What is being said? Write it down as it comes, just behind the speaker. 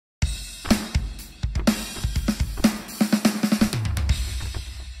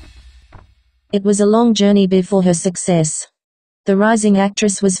It was a long journey before her success. The rising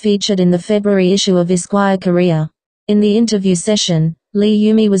actress was featured in the February issue of Esquire Korea. In the interview session, Lee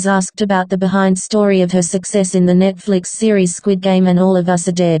Yumi was asked about the behind story of her success in the Netflix series Squid Game and All of Us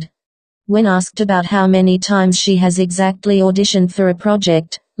Are Dead. When asked about how many times she has exactly auditioned for a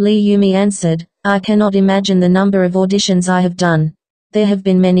project, Lee Yumi answered, "I cannot imagine the number of auditions I have done. There have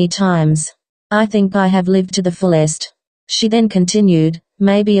been many times. I think I have lived to the fullest." She then continued,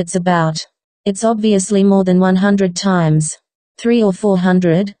 "Maybe it's obviously more than 100 times. 3 or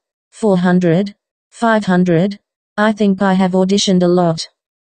 400? 400? 500? I think I have auditioned a lot."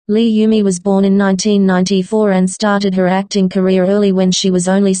 Lee Yumi was born in 1994 and started her acting career early when she was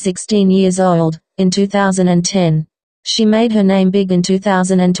only 16 years old, in 2010. She made her name big in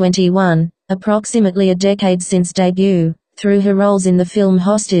 2021, approximately a decade since debut, through her roles in the film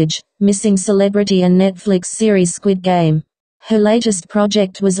Hostage, Missing Celebrity and Netflix series Squid Game. Her latest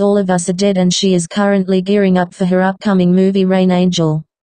project was All of Us Are Dead and she is currently gearing up for her upcoming movie Rain Angel.